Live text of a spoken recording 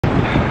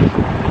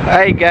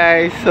Hi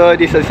guys, so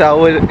this is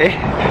our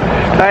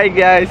Hi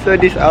guys, so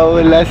this our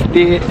last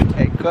day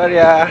at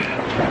Korea.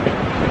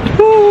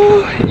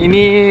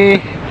 Ini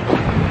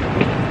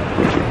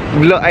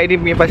vlog ID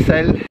punya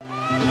pasal.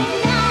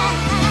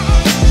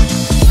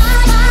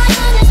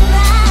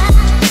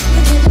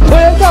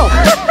 Boleh kau?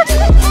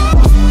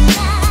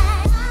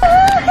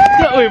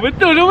 Oi,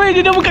 betul tu weh,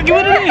 dia dah buka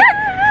kamera ni.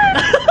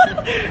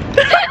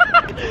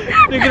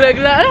 Dia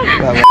gelak-gelak lah.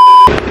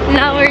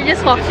 Now we're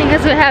just watching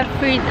because we have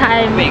free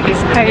time.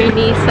 Hari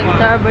ni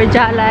sektor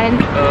berjalan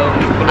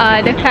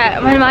dekat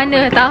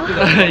mana-mana tau.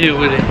 Ya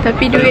boleh.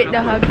 Tapi duit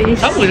dah habis.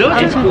 Sama je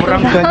orang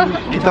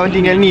kita orang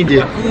tinggal ni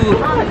je.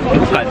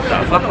 Bukan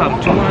tak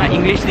faham, cuma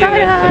English dia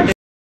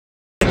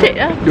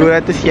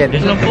 200 yen.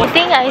 I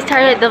think I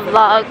started the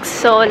vlog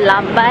so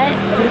lambat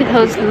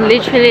because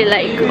literally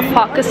like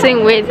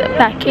focusing with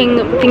packing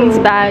things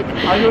back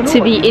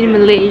to be in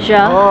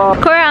Malaysia.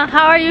 Korang,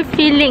 how are you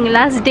feeling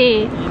last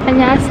day?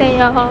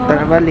 Annyeonghaseyo.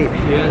 Tak nak balik.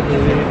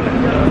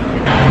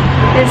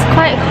 It's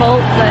quite cold,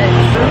 but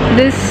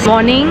this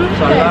morning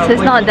so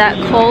it's not that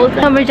cold.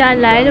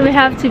 Berjalan, we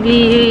have to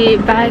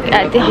be back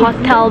at the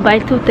hotel by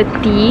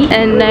 2:30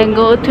 and then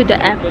go to the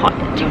airport.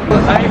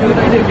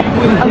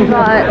 Oh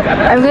god,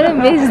 I'm gonna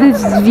miss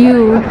this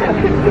view.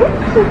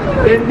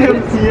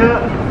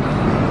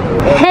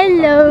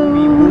 Hello.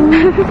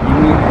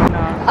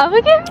 Apa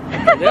ke?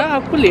 Ya,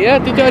 aku pelik lah.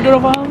 Tiba-tiba ada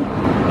orang faham.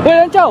 Hei,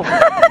 lancau!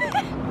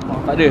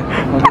 Tak ada.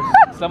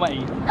 Selamat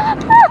ni.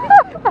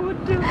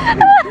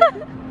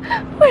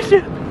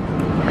 Waduh.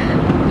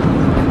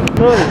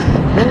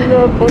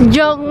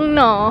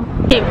 Jongno.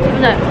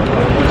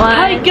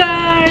 Hi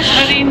guys,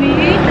 hari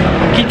ni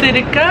kita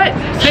dekat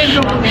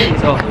Central Police.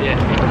 Oh yeah.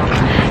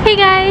 Hey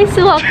guys,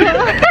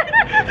 welcome.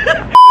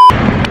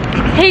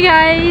 Hey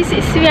guys,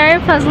 it's Mary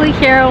Fazli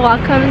here.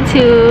 Welcome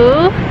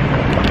to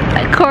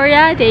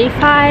Korea day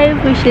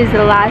 5, which is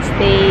the last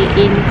day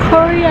in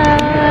Korea.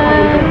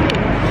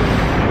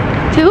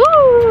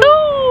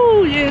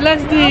 Oh yeah,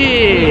 last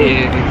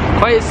day.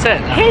 Quite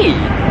sad. Hey.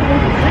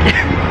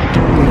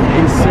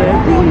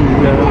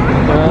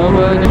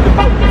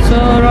 So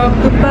rock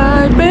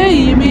goodbye,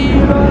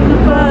 baby, rock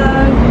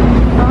goodbye.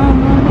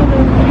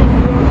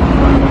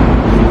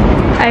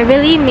 I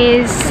really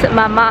miss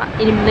Mamak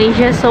in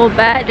Malaysia so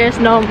bad.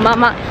 There's no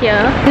Mamak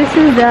here. This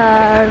is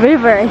the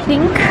river, I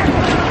think.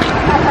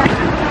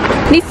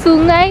 Ni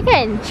sungai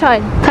kan, Sean?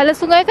 Kalau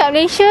sungai kat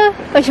Malaysia,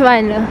 macam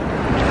mana?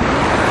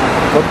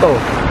 Kotor.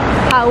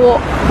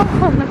 Awak.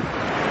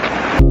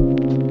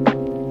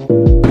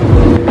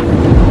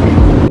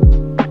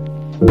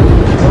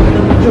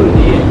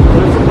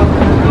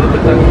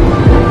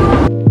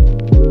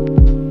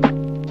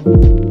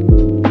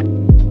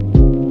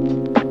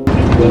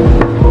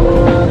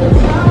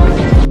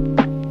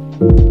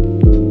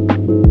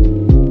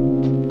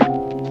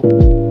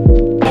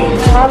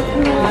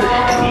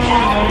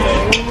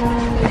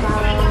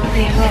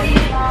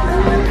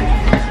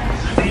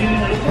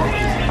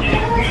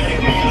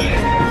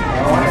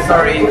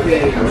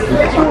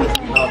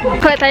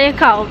 Aku tanya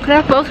kau,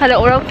 kenapa kalau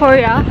orang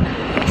Korea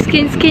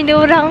skin dia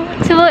orang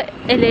semua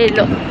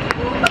elok-elok,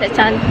 tak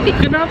cantik?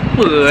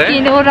 Kenapa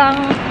Skin dia orang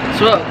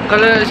sebab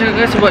kalau saya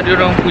kata sebab dia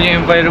orang punya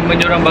environment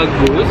dia orang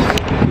bagus.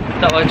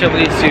 Tak macam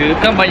Malaysia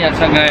kan banyak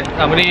sangat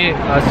apa ni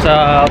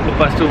asap,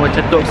 lepas tu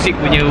macam toxic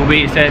punya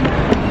waste kan.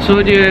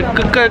 So dia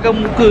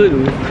kekalkan muka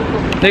tu.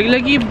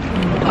 Lagi-lagi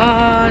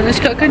nak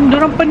cakap kan dia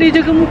orang pandai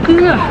jaga muka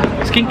lah.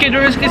 Skincare dia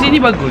orang kat sini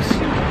bagus.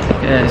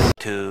 Yes.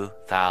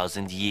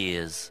 2,000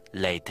 years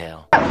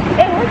later.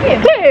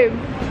 Kim.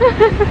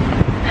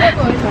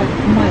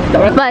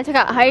 Mak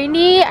cakap hari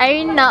ni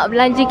Irene nak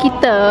belanja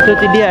kita. So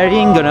today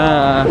Irene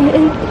gonna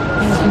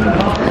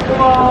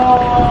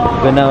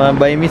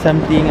buy me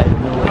something. I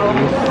don't know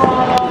what it is.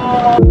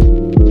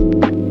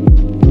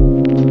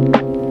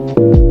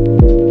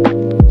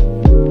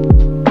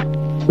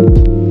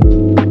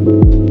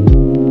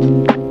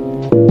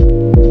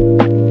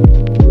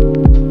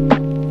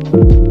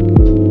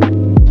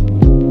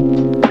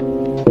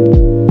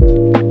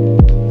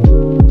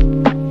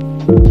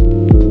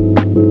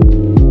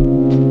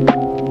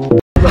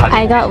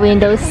 I got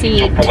window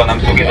seat. 보관함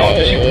속에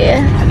넣어주시고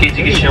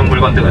깨지기 쉬운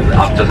물건 등은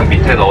앞좌석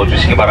밑에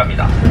넣어주시기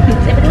바랍니다.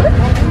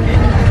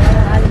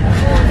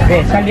 Eh,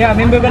 sekalian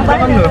member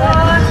bantuan dulu.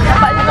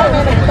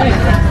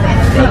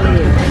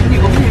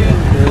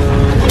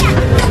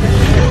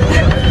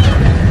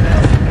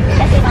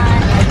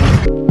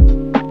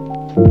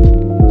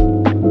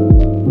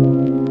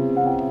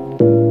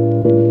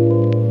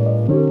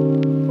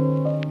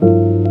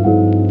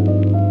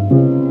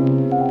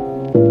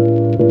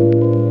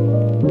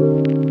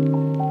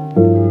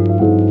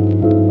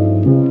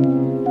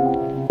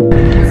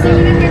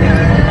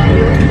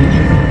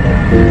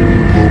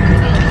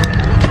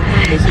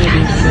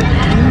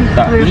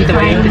 Ini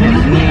tempat yang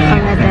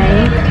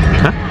Paladai.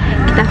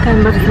 Kita akan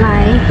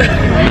berfly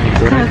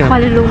ke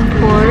Kuala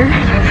Lumpur.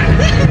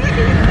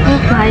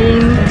 We're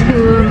flying to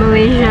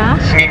Malaysia.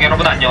 승객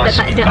여러분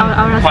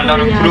안녕하십니까?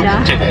 쿠알라룸푸르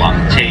국제공항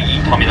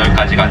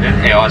제2터미널까지 가는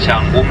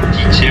에어아시아항공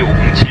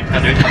D7507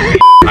 한을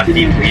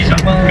아티 부의장,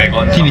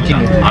 맥건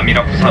사무장,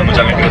 아미라프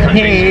사무장을 비롯한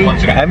저희 직원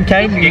중에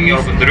승객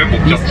여러분들을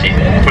목적지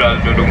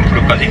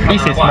쿠알라룸푸르까지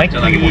편안하고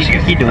안전하게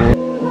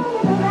모시겠습니다.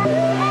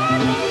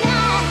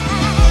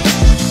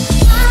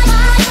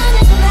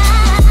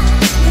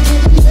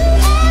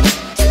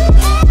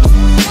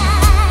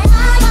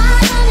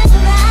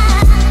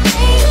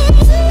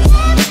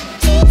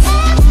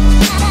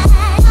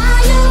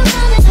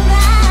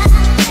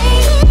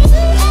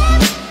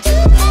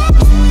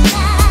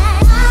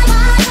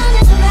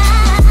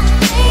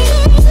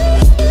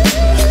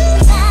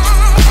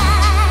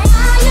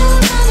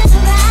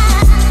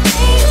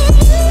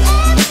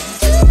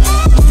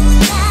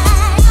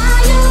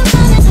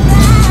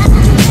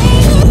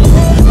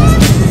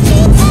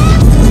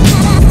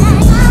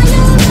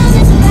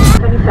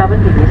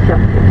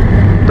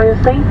 For your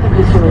safety,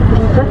 please remain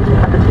seated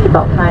and the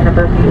seatbelt sign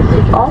above you is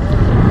switched off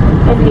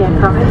and the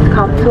aircraft has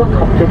come to a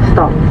complete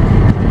stop.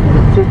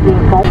 Please be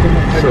informed.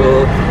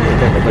 So,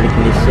 kita nak balik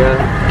Malaysia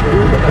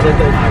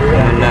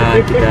mana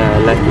kita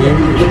lagi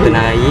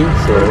kena air.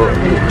 So,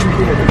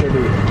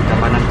 kita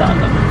mana tak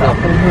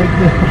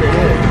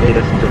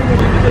kita sejuk.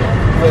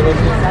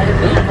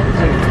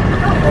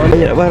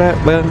 Banyak nak bayar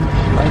bang.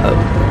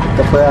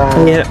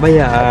 Banyak nak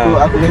bayar.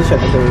 Aku mention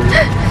tu.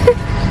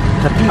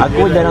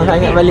 Aku jarang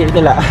sangat balik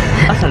betul tak?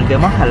 Asal dia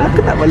mahal.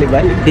 Aku tak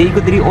balik-balik. Dia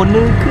ikut dari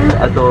owner ke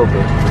atau apa?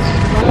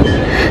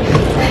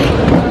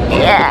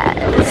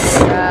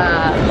 Yes.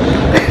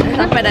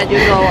 Sampai dah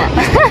juga awak.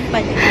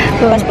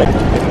 Pasport.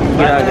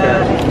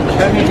 Kira-kira.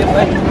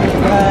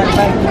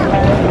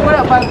 Kau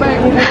nak balik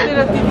kita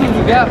dah tidur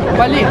juga.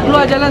 Balik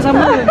keluar jalan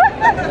sama.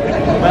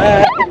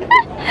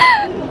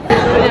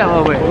 Banyak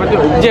apa baik.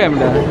 Betul jam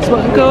dah.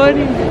 Sebab kau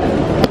ni.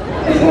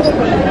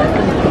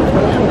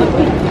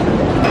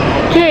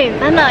 Kim,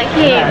 mana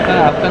Kim?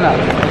 Tak nak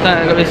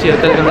kat Malaysia.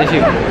 Tak nak kat Malaysia.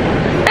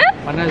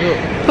 Panas tu.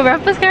 Pukul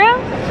berapa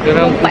sekarang?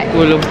 Sekarang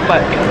pukul 4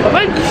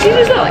 pagi.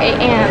 Serius lah? 4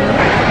 AM.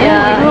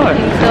 Yeah, I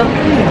think so.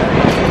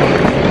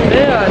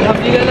 Ya,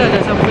 alhamdulillah lah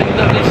dah sampai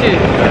dekat Malaysia.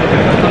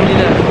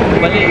 Alhamdulillah.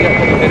 Balik kat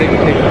negara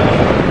kita.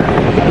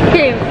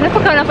 Kim, kenapa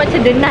kau nampak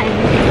macam denan?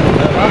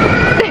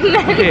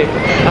 Denan. Okay,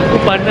 aku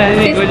panas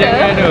ni. Kau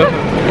jangan tu.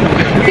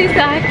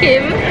 Sister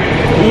Hakim.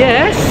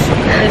 Yes,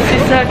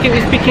 Sister Hakim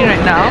is speaking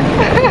right now.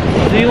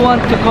 Do you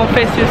want to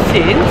confess your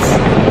sins?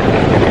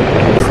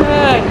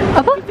 Sesat.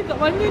 Apa? Kita kat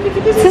mana ni?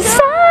 Kita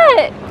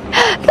Sesat.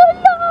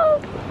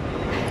 Tolong.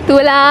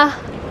 Itulah.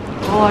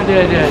 Oh, ada.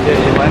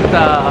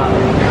 Mantap.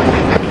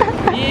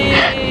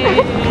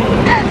 Yeay.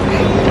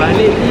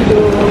 Balik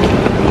hidup.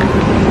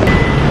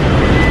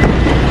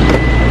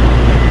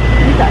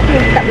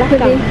 Tak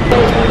belakang.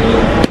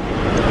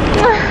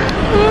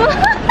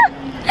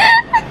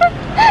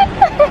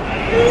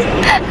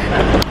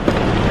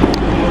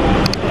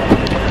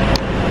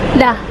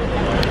 Dah.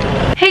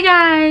 Hey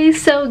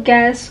guys, so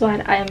guess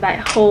what? I am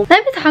back home.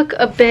 Let me talk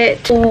a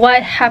bit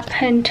what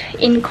happened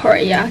in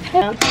Korea.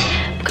 Okay?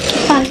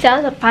 Kipas dia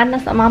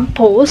panas tak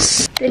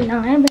mampus.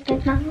 Tenang,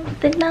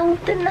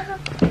 tenang.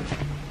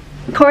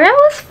 Korea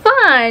was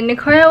fun.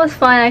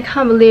 I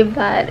can't believe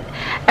that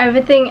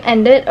everything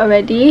ended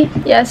already.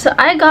 Yeah, so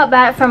I got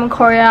back from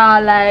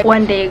Korea like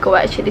 1 day ago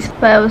actually,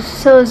 but I was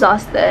so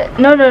exhausted.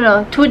 No,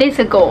 2 days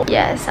ago.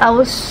 Yes, I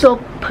was so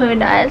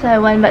penat.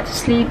 I went back to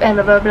sleep and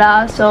blah blah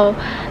blah. So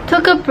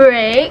took a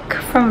break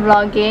from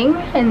vlogging,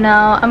 and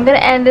now I'm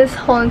gonna end this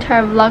whole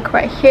entire vlog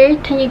right here.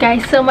 Thank you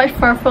guys so much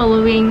for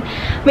following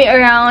me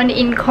around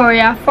in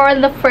Korea for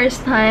the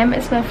first time.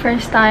 It's my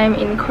first time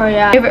in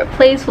Korea. My favorite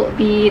place will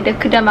be the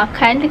Kuda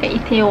Makan dekat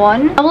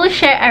Itaewon. I will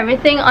share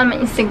everything on my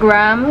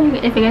Instagram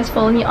if you guys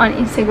follow me on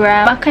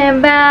Instagram. Makan yang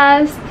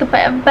best,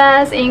 tempat yang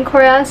best in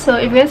Korea.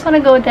 So if you guys want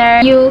to go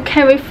there, you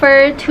can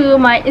refer to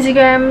my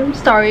Instagram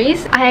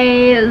stories.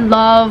 I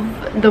love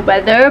the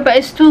weather, but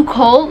it's too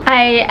cold.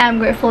 I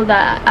am grateful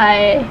that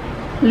I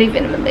live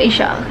in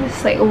Malaysia.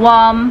 It's like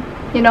warm,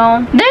 you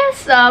know.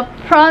 There's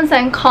pros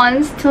and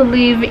cons to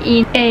live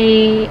in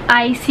a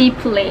icy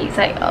place,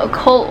 like a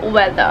cold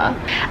weather.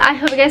 I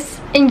hope you guys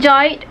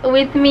enjoyed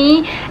with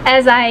me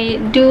as I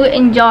do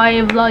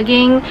enjoy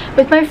vlogging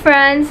with my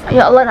friends.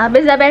 Ya Allah, nak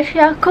habis dah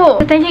battery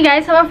aku. So thank you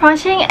guys so much for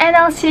watching, and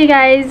I'll see you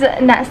guys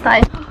next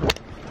time.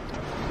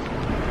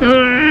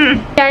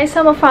 Guys,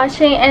 so much for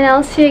watching, and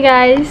I'll see you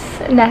guys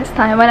next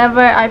time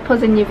whenever I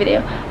post a new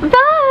video. Bye!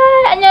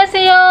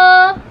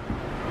 안녕하세요.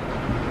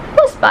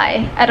 Who's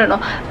bye? I don't know.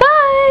 Bye!